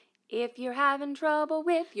If you're having trouble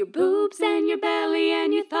with your boobs and your belly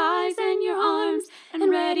and your thighs and your arms, and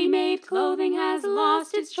ready-made clothing has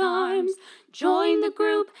lost its charms, join the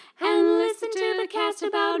group and listen to the cast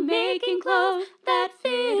about making clothes that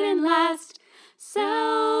fit and last.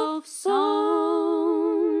 Self-sewn.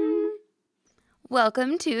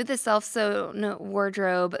 Welcome to the Self-Sewn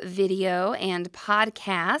Wardrobe video and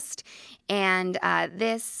podcast. And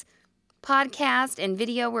this podcast and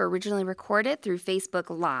video were originally recorded through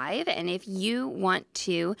Facebook Live. And if you want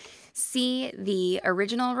to see the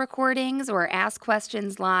original recordings or ask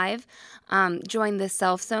questions live, join the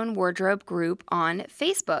Self-Sewn Wardrobe group on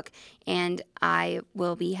Facebook. And I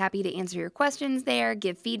will be happy to answer your questions there,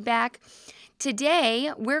 give feedback.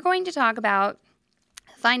 Today, we're going to talk about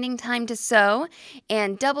finding time to sew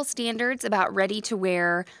and double standards about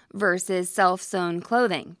ready-to-wear versus self-sewn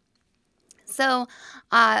clothing. So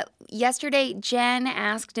yesterday, Jen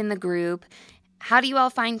asked in the group, how do you all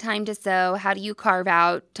find time to sew? How do you carve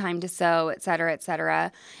out time to sew, et cetera, et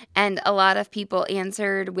cetera? And a lot of people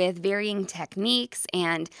answered with varying techniques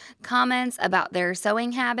and comments about their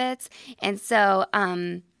sewing habits. And so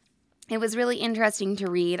it was really interesting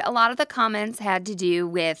to read. A lot of the comments had to do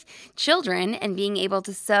with children and being able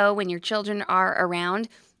to sew when your children are around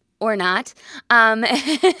or not. And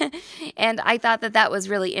I thought that was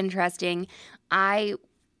really interesting. I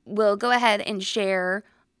will go ahead and share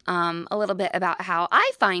a little bit about how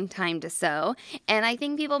I find time to sew. And I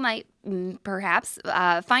think people might perhaps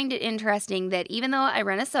find it interesting that even though I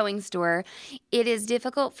run a sewing store, it is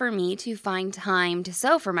difficult for me to find time to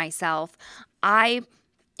sew for myself. I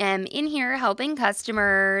am in here helping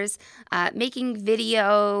customers, making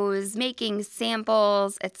videos, making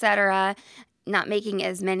samples, etc. Not making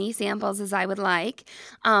as many samples as I would like,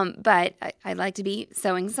 but I'd like to be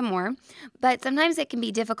sewing some more. But sometimes it can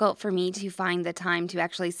be difficult for me to find the time to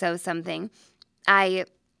actually sew something. I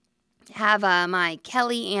have my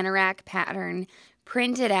Kelly anorak pattern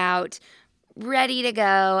printed out, ready to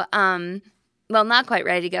go. Well, not quite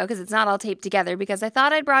ready to go because it's not all taped together because I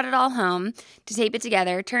thought I'd brought it all home to tape it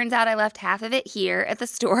together. Turns out I left half of it here at the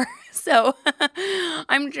store. So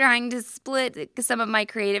I'm trying to split some of my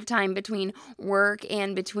creative time between work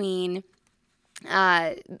and between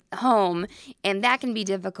home, and that can be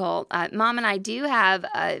difficult. Mom and I do have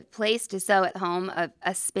a place to sew at home,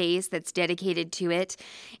 a space that's dedicated to it,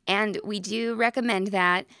 and we do recommend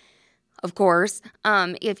that. Of course,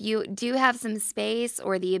 if you do have some space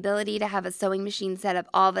or the ability to have a sewing machine set up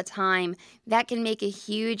all the time, that can make a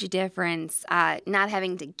huge difference, not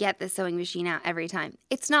having to get the sewing machine out every time.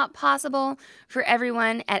 It's not possible for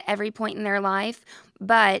everyone at every point in their life,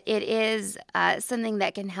 but it is something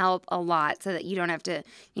that can help a lot so that you don't have to,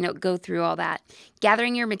 go through all that.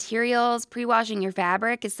 Gathering your materials, pre-washing your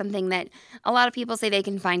fabric is something that a lot of people say they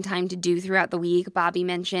can find time to do throughout the week. Bobby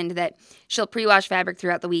mentioned that she'll pre-wash fabric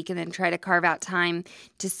throughout the week and then try to carve out time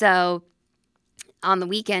to sew on the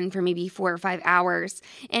weekend for maybe 4 or 5 hours.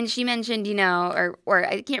 And she mentioned, or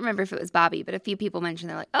I can't remember if it was Bobby, but a few people mentioned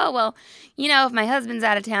they're like, oh, well, if my husband's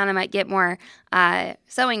out of town, I might get more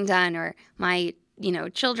sewing done, or my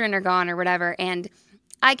children are gone or whatever. And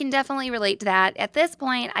I can definitely relate to that. At this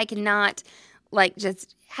point, I cannot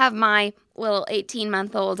just have my little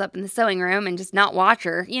 18-month-old up in the sewing room and just not watch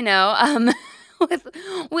her,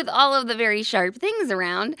 with all of the very sharp things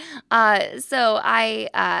around. So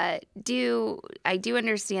I do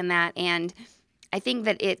understand that. And I think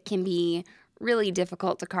that it can be really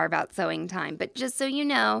difficult to carve out sewing time. But just so you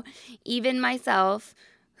know, even myself,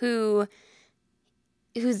 whose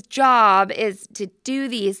job is to do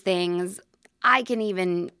these things, I can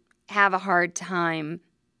even have a hard time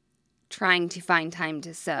trying to find time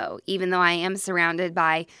to sew, even though I am surrounded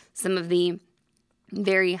by some of the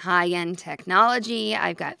very high-end technology.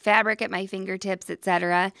 I've got fabric at my fingertips,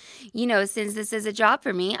 etc. Since this is a job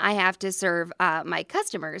for me, I have to serve my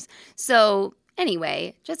customers. So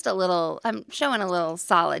anyway, I'm showing a little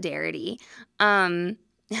solidarity.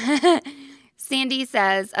 Sandy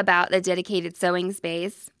says about the dedicated sewing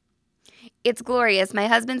space, it's glorious. My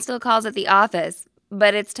husband still calls it the office,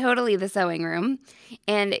 but it's totally the sewing room.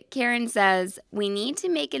 And Karen says, we need to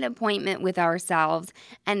make an appointment with ourselves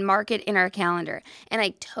and mark it in our calendar. And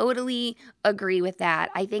I totally agree with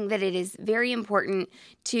that. I think that it is very important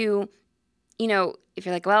to, if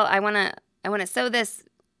you're like, well, I want to sew this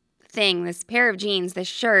thing, this pair of jeans, this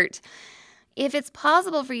shirt. If it's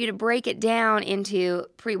possible for you to break it down into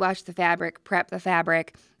pre-wash the fabric, prep the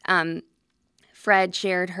fabric, Fred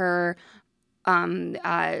shared her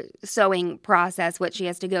sewing process, what she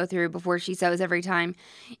has to go through before she sews every time.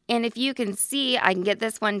 And if you can see, I can get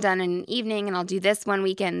this one done in an evening and I'll do this one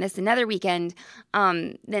weekend, this another weekend,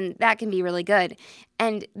 then that can be really good.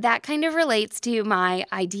 And that kind of relates to my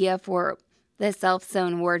idea for the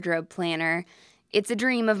self-sewn wardrobe planner. It's a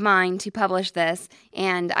dream of mine to publish this,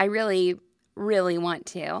 and I really, really want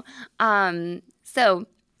to. So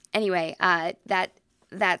anyway,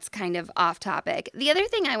 that's kind of off topic. The other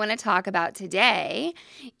thing I want to talk about today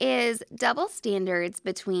is double standards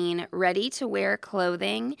between ready-to-wear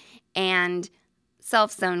clothing and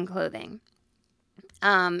self-sewn clothing.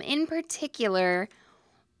 In particular,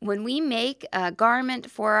 when we make a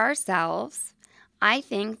garment for ourselves, I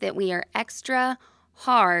think that we are extra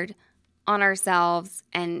hard on ourselves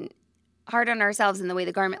in the way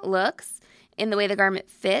the garment looks, in the way the garment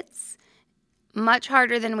fits, much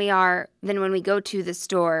harder than when we go to the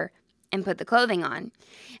store and put the clothing on.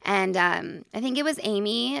 And I think it was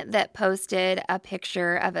Amy that posted a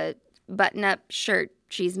picture of a button-up shirt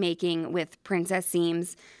she's making with princess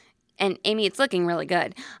seams. And Amy, it's looking really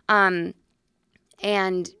good.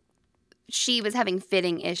 And she was having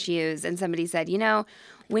fitting issues, and somebody said,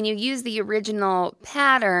 when you use the original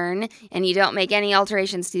pattern and you don't make any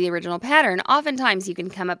alterations to the original pattern, oftentimes you can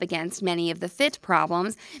come up against many of the fit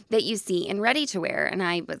problems that you see in ready-to-wear. And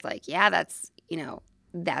I was like, yeah, that's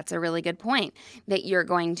a really good point, that you're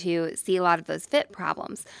going to see a lot of those fit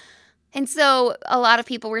problems. And so a lot of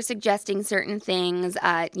people were suggesting certain things,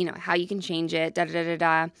 how you can change it,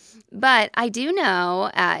 da-da-da-da-da. But I do know,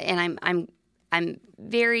 and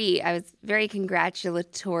I was very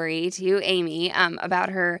congratulatory to Amy about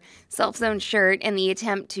her self-sewn shirt and the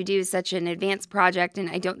attempt to do such an advanced project, and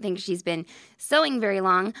I don't think she's been sewing very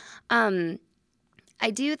long. I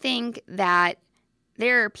do think that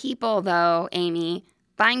there are people, though, Amy,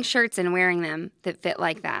 buying shirts and wearing them that fit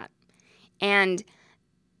like that. And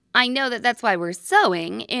I know that that's why we're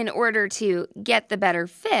sewing, in order to get the better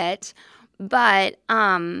fit, but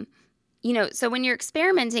so when you're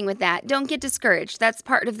experimenting with that, don't get discouraged. That's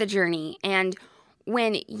part of the journey. And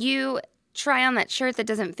when you try on that shirt that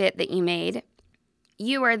doesn't fit that you made,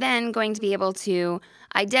 you are then going to be able to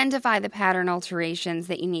identify the pattern alterations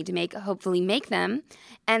that you need to make, hopefully make them,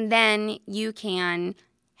 and then you can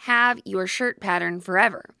have your shirt pattern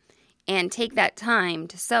forever and take that time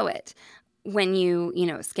to sew it when you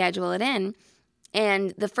schedule it in.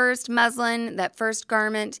 And the first muslin, that first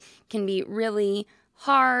garment, can be really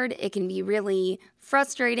hard. It can be really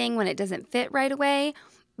frustrating when it doesn't fit right away,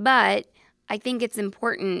 but I think it's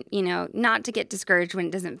important, not to get discouraged when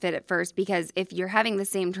it doesn't fit at first, because if you're having the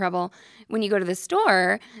same trouble when you go to the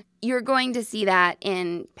store, you're going to see that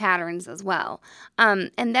in patterns as well.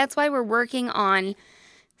 And that's why we're working on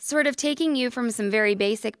sort of taking you from some very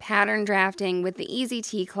basic pattern drafting with the Easy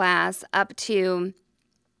Tea class up to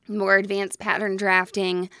more advanced pattern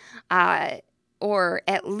drafting, or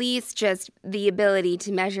at least just the ability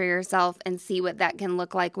to measure yourself and see what that can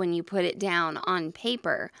look like when you put it down on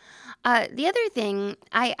paper. The other thing,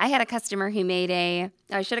 I had a customer who made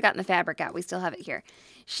I should have gotten the fabric out. We still have it here.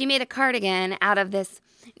 She made a cardigan out of this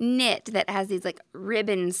knit that has these like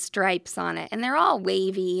ribbon stripes on it, and they're all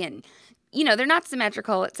wavy and, they're not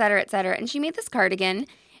symmetrical, et cetera, et cetera. And she made this cardigan,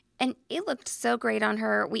 and it looked so great on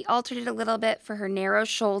her. We altered it a little bit for her narrow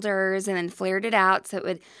shoulders and then flared it out so it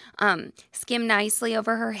would skim nicely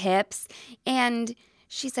over her hips. And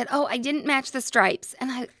she said, "Oh, I didn't match the stripes."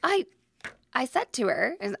 And I said to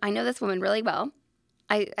her, and I know this woman really well,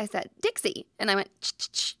 I said, "Dixie." And I went,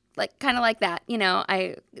 ch-ch-ch, like kind of like that.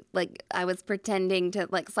 I was pretending to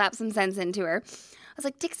like slap some sense into her. I was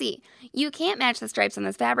like, "Dixie, you can't match the stripes on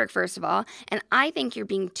this fabric, first of all, and I think you're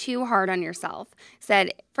being too hard on yourself."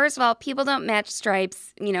 Said, first of all, people don't match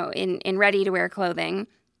stripes, in ready-to-wear clothing.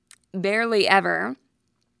 Barely ever.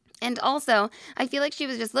 And also, I feel like she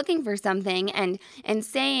was just looking for something and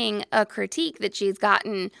saying a critique that she's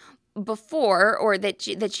gotten before, or that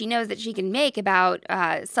she knows that she can make about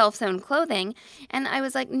self-sewn clothing. And I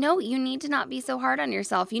was like, no, you need to not be so hard on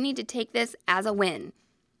yourself. You need to take this as a win.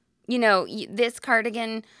 This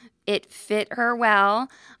cardigan, it fit her well.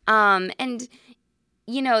 And,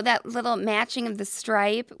 that little matching of the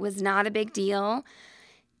stripe was not a big deal.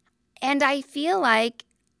 And I feel like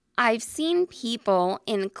I've seen people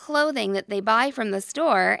in clothing that they buy from the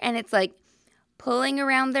store, and it's like pulling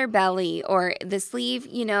around their belly, or the sleeve,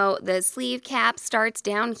 the sleeve cap starts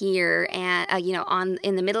down here and,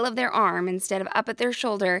 in the middle of their arm instead of up at their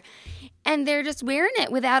shoulder. And they're just wearing it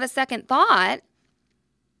without a second thought.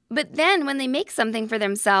 But then when they make something for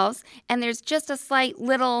themselves and there's just a slight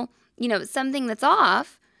little, something that's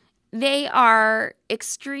off, they are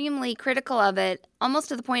extremely critical of it, almost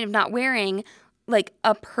to the point of not wearing like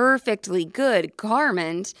a perfectly good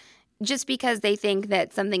garment just because they think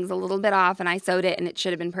that something's a little bit off and I sewed it and it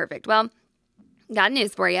should have been perfect. Well, got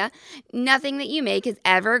news for you. Nothing that you make is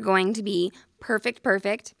ever going to be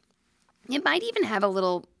perfect. It might even have a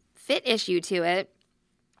little fit issue to it,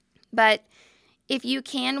 but if you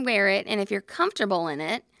can wear it and if you're comfortable in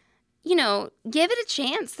it, give it a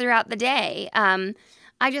chance throughout the day.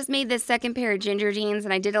 I just made this second pair of ginger jeans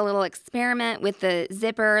and I did a little experiment with the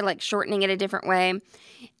zipper, like shortening it a different way.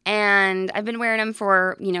 And I've been wearing them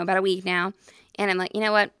for, about a week now. And I'm like, you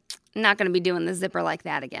know what? I'm not going to be doing the zipper like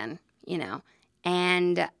that again,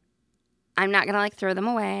 And I'm not going to like throw them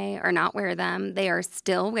away or not wear them. They are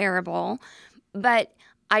still wearable. But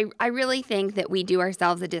I really think that we do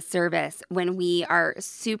ourselves a disservice when we are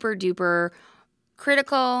super duper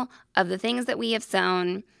critical of the things that we have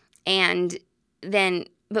sewn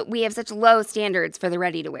but we have such low standards for the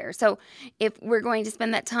ready-to-wear. So if we're going to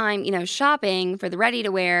spend that time, shopping for the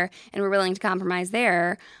ready-to-wear and we're willing to compromise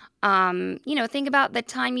there, think about the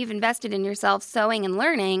time you've invested in yourself sewing and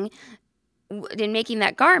learning in making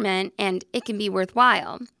that garment, and it can be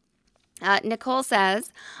worthwhile. Nicole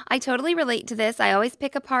says, I totally relate to this. I always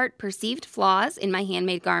pick apart perceived flaws in my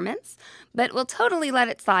handmade garments, but will totally let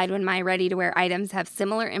it slide when my ready-to-wear items have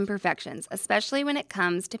similar imperfections, especially when it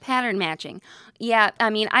comes to pattern matching. Yeah,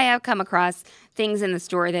 I have come across things in the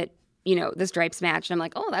store that, the stripes match, and I'm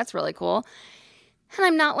like, oh, that's really cool. And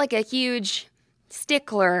I'm not like a huge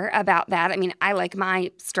stickler about that. I like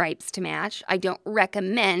my stripes to match. I don't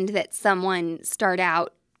recommend that someone start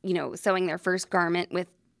out, sewing their first garment with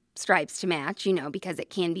stripes to match, because it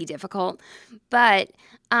can be difficult. But,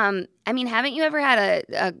 haven't you ever had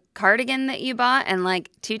a cardigan that you bought and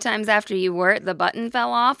like 2 times after you wore it, the button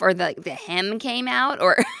fell off or the hem came out?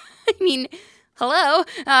 Or, hello,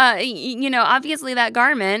 obviously that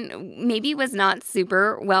garment maybe was not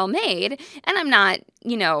super well made. And I'm not,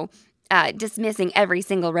 dismissing every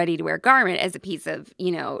single ready-to-wear garment as a piece of,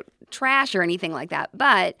 trash or anything like that.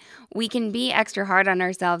 But we can be extra hard on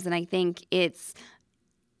ourselves, and I think it's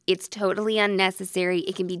totally unnecessary.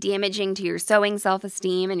 It can be damaging to your sewing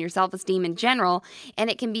self-esteem and your self-esteem in general, and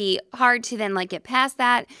it can be hard to then get past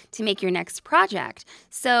that to make your next project.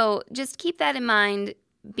 So just keep that in mind.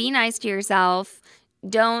 Be nice to yourself.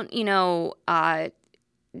 Don't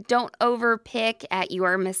overpick at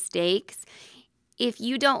your mistakes. If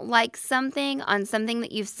you don't like something on something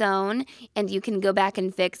that you've sewn and you can go back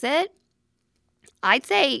and fix it, I'd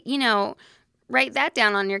say, write that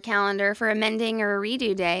down on your calendar for a mending or a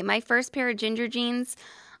redo day. My first pair of ginger jeans,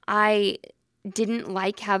 I didn't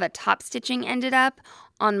like how the top stitching ended up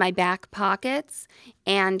on my back pockets,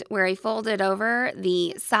 and where I folded over,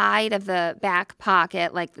 the side of the back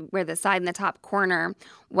pocket, like where the side and the top corner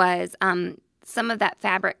was, some of that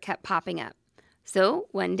fabric kept popping up. So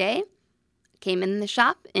one day, came in the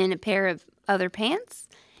shop in a pair of other pants,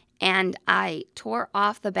 and I tore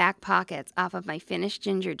off the back pockets off of my finished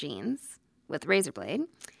ginger jeans with razor blade,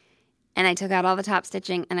 and I took out all the top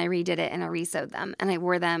stitching and I redid it and I resewed them and I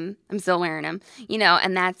wore them. I'm still wearing them,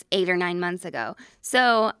 and that's 8 or 9 months ago.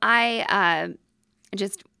 So I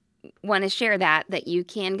just want to share that you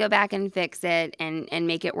can go back and fix it and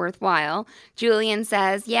make it worthwhile. Julian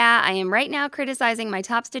says, yeah, I am right now criticizing my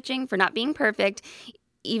top stitching for not being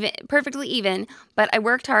perfectly even, but I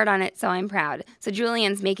worked hard on it, so I'm proud. So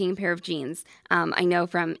Julian's making a pair of jeans, I know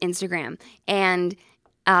from Instagram, and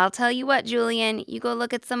I'll tell you what, Julian, you go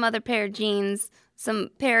look at some other pair of jeans,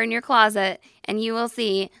 some pair in your closet, and you will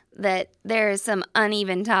see that there is some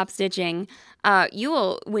uneven top stitching.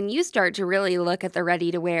 When you start to really look at the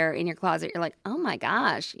ready-to-wear in your closet, you're like, oh my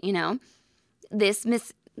gosh, this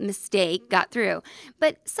mistake got through.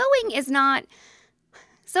 But sewing is not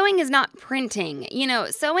printing.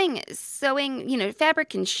 Sewing, fabric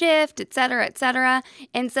can shift, et cetera.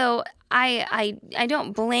 And so I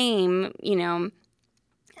don't blame,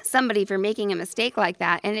 somebody for making a mistake like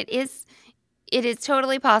that. And it is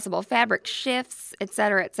totally possible. Fabric shifts, et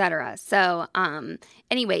cetera. So,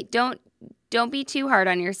 anyway, don't be too hard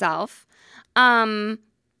on yourself.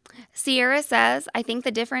 Sierra says, I think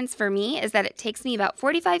the difference for me is that it takes me about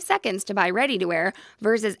 45 seconds to buy ready-to-wear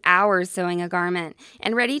versus hours sewing a garment.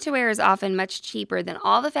 And ready-to-wear is often much cheaper than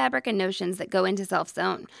all the fabric and notions that go into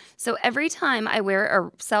self-sewn. So every time I wear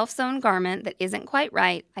a self-sewn garment that isn't quite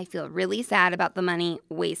right, I feel really sad about the money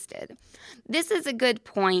wasted. This is a good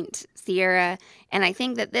point, Sierra, and I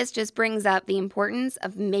think that this just brings up the importance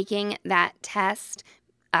of making that test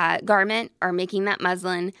garment or making that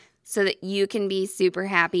muslin so that you can be super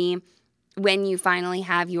happy when you finally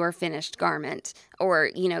have your finished garment or,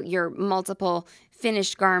 your multiple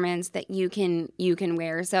finished garments that you can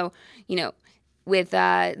wear. So, with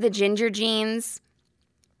the ginger jeans,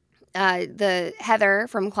 the Heather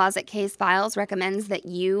from Closet Case Files recommends that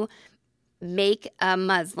you make a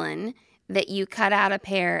muslin, that you cut out a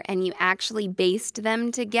pair and you actually baste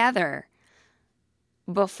them together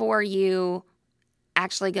before you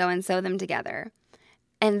actually go and sew them together.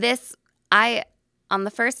 And this, on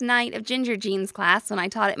the first night of Ginger Jeans class, when I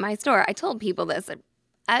taught at my store, I told people this.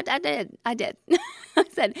 I did. I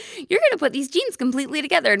said, you're going to put these jeans completely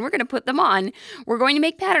together and we're going to put them on. We're going to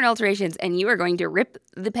make pattern alterations and you are going to rip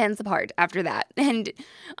the pens apart after that. And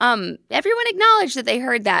everyone acknowledged that they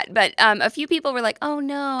heard that. But a few people were like, oh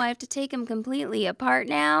no, I have to take them completely apart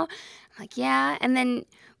now. I'm like, yeah. And then,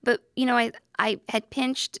 but I had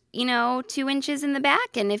pinched, 2 inches in the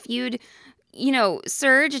back. And if you'd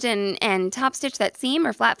serged and top stitched that seam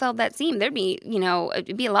or flat felled that seam, there'd be,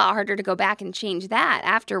 it'd be a lot harder to go back and change that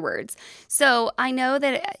afterwards. So I know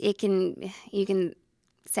that you can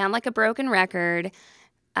sound like a broken record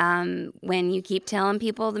when you keep telling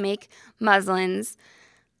people to make muslins.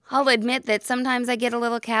 I'll admit that sometimes I get a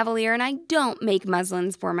little cavalier and I don't make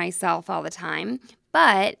muslins for myself all the time,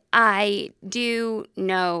 but I do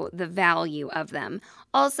know the value of them.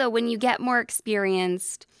 Also, when you get more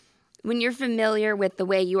experienced, when you're familiar with the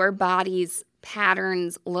way your body's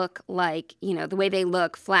patterns look like, the way they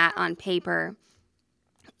look flat on paper,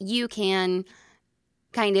 you can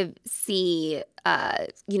kind of see,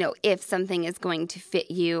 if something is going to fit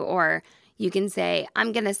you, or you can say,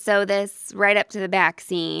 I'm going to sew this right up to the back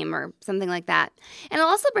seam or something like that. And I'll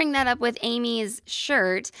also bring that up with Amy's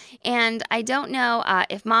shirt. And I don't know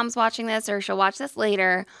if Mom's watching this or she'll watch this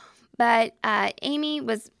later, but Amy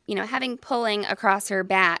was, having pulling across her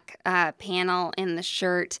back panel in the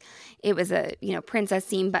shirt. It was a, princess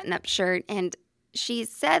seam button-up shirt. And she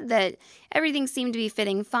said that everything seemed to be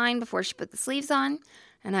fitting fine before she put the sleeves on.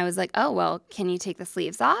 And I was like, oh, well, can you take the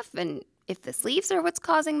sleeves off? And if the sleeves are what's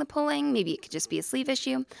causing the pulling, maybe it could just be a sleeve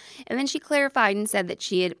issue. And then she clarified and said that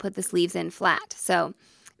she had put the sleeves in flat. So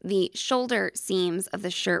the shoulder seams of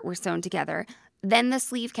the shirt were sewn together. Then the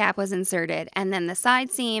sleeve cap was inserted, and then the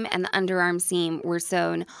side seam and the underarm seam were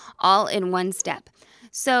sewn all in one step.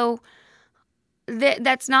 So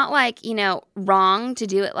that's not like, wrong to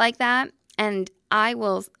do it like that. And I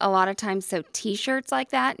will a lot of times sew t-shirts like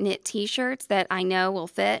that, knit t-shirts that I know will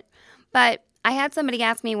fit. But I had somebody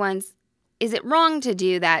ask me once, is it wrong to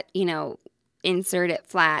do that, insert it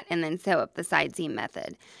flat and then sew up the side seam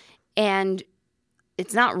method? And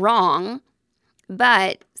it's not wrong,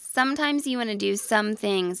 but sometimes you want to do some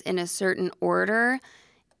things in a certain order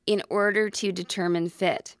in order to determine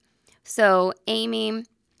fit. So, Amy,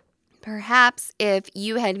 perhaps if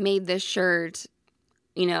you had made this shirt,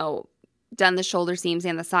 done the shoulder seams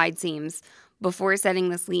and the side seams before setting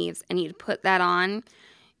the sleeves, and you'd put that on,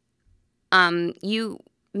 you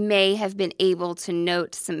may have been able to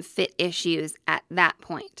note some fit issues at that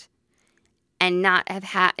point and not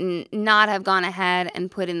have gone ahead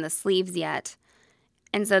and put in the sleeves yet.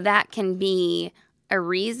 And so that can be a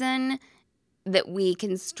reason that we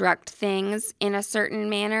construct things in a certain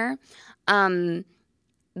manner. The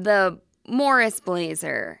Morris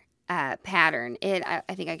blazer pattern, I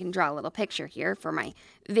think I can draw a little picture here for my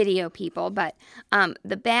video people, but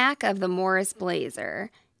the back of the Morris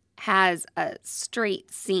blazer has a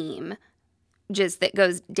straight seam just that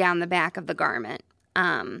goes down the back of the garment.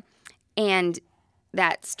 And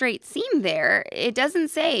that straight seam there, it doesn't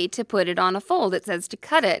say to put it on a fold. It says to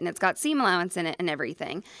cut it, and it's got seam allowance in it and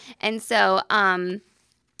everything. And so I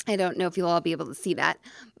don't know if you'll all be able to see that,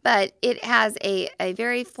 but it has a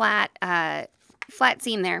very flat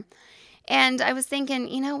seam there. And I was thinking,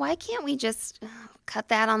 why can't we just cut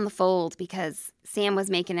that on the fold? Because Sam was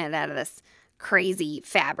making it out of this crazy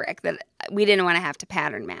fabric that we didn't want to have to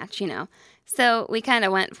pattern match, So we kind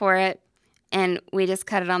of went for it, and we just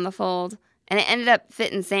cut it on the fold. And it ended up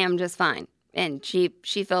fitting Sam just fine. And she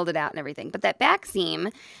filled it out and everything. But that back seam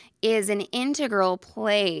is an integral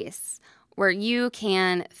place where you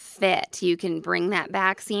can fit. You can bring that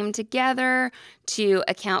back seam together to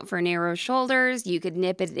account for narrow shoulders. You could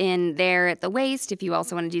nip it in there at the waist if you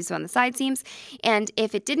also want to do so on the side seams. And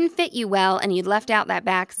if it didn't fit you well and you'd left out that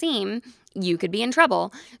back seam, you could be in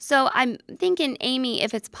trouble. So I'm thinking, Amy,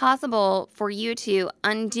 if it's possible for you to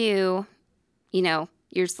undo,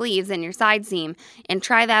 your sleeves and your side seam and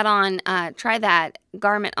try that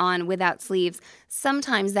garment on without sleeves,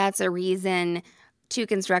 sometimes that's a reason to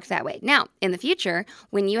construct that way. Now, in the future,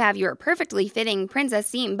 when you have your perfectly fitting princess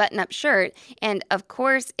seam button-up shirt, and of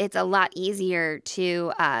course it's a lot easier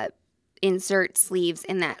to insert sleeves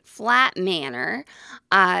in that flat manner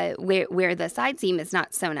where the side seam is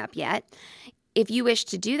not sewn up yet, if you wish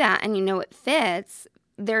to do that and you know it fits,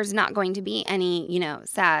 there's not going to be any,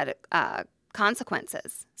 sad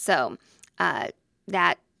consequences. So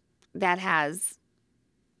that has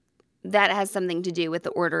something to do with the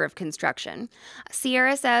order of construction.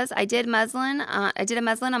 Sierra says, I did a muslin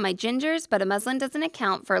on my gingers, but a muslin doesn't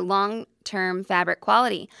account for long-term fabric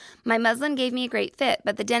quality. My muslin gave me a great fit,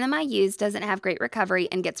 but the denim I used doesn't have great recovery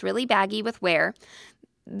and gets really baggy with wear.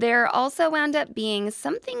 There also wound up being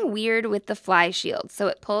something weird with the fly shield, so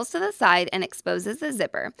it pulls to the side and exposes the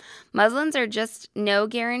zipper. Muslins are just no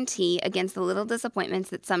guarantee against the little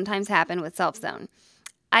disappointments that sometimes happen with self-sewn.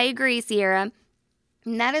 I agree, Sierra.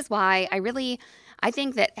 And that is why I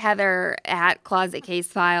think that Heather at Closet Case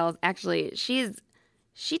Files, actually,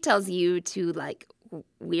 she tells you to like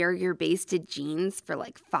wear your basted jeans for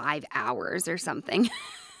like 5 hours or something.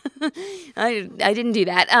 I didn't do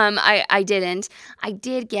that. I didn't. I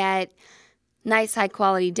did get nice high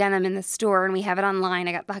quality denim in the store, and we have it online.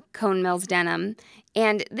 I got the Cone Mills denim.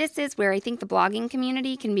 And this is where I think the blogging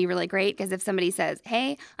community can be really great, because if somebody says,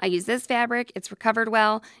 hey, I use this fabric, it's recovered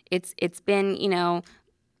well, it's been,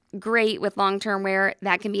 great with long-term wear,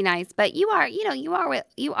 that can be nice. But you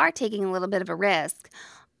are taking a little bit of a risk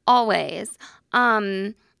always.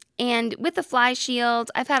 And with the fly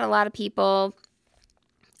shield, I've had a lot of people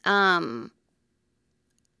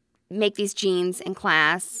make these jeans in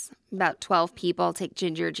class. About 12 people take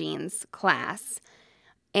ginger jeans class.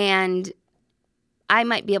 And I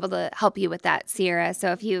might be able to help you with that, Sierra.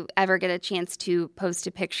 So if you ever get a chance to post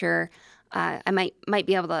a picture, I might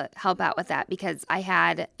be able to help out with that, because I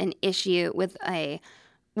had an issue with a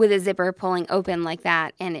zipper pulling open like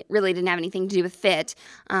that, and it really didn't have anything to do with fit,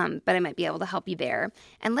 but I might be able to help you there.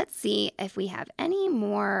 And let's see if we have any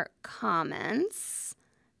more comments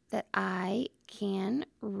that I can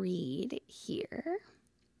read here.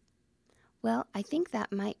 Well, I think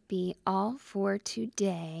that might be all for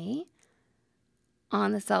today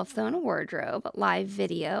on the Self-Sewn Wardrobe live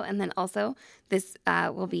video, and then also this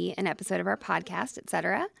will be an episode of our podcast,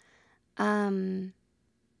 etc. Anna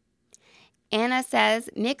says,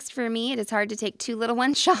 mixed for me, it is hard to take 2 little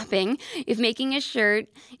ones shopping. If making a shirt,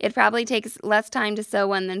 it probably takes less time to sew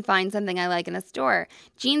one than find something I like in a store.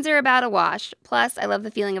 Jeans are about a wash. Plus, I love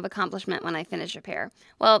the feeling of accomplishment when I finish a pair.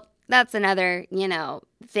 Well, that's another,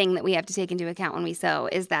 thing that we have to take into account when we sew,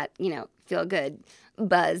 is that, feel good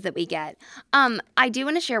buzz that we get. I do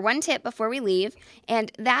want to share one tip before we leave,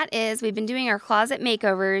 and that is we've been doing our closet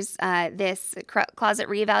makeovers, closet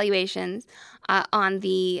reevaluations on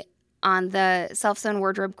the Self-Sewn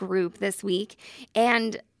Wardrobe group this week.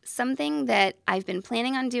 And something that I've been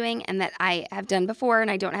planning on doing, and that I have done before and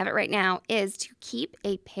I don't have it right now, is to keep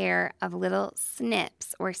a pair of little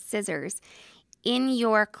snips or scissors in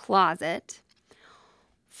your closet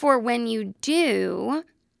for when you do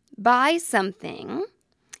buy something.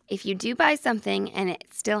 If you do buy something and it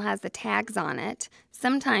still has the tags on it,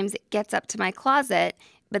 sometimes it gets up to my closet,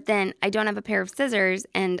 but then I don't have a pair of scissors,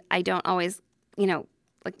 and I don't always,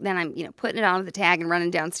 then I'm, putting it on with the tag and running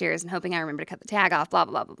downstairs and hoping I remember to cut the tag off, blah,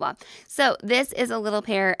 blah, blah, blah, blah. So this is a little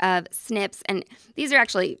pair of snips, and these are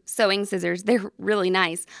actually sewing scissors. They're really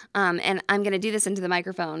nice, and I'm going to do this into the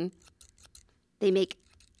microphone. They make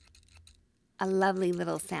a lovely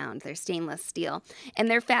little sound. They're stainless steel, and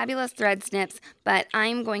they're fabulous thread snips, but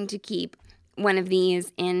I'm going to keep one of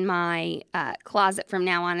these in my closet from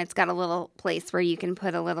now on. It's got a little place where you can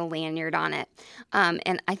put a little lanyard on it,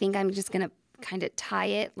 and I think I'm just going to kind of tie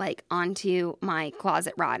it like onto my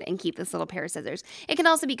closet rod and keep this little pair of scissors. It can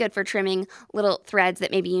also be good for trimming little threads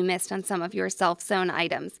that maybe you missed on some of your self-sewn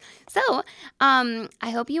items. So I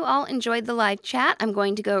hope you all enjoyed the live chat. I'm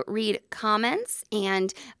going to go read comments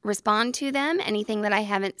and respond to them, anything that I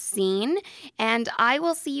haven't seen. And I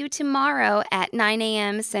will see you tomorrow at 9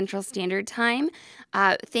 a.m. Central Standard Time.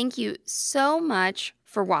 Thank you so much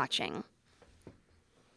for watching.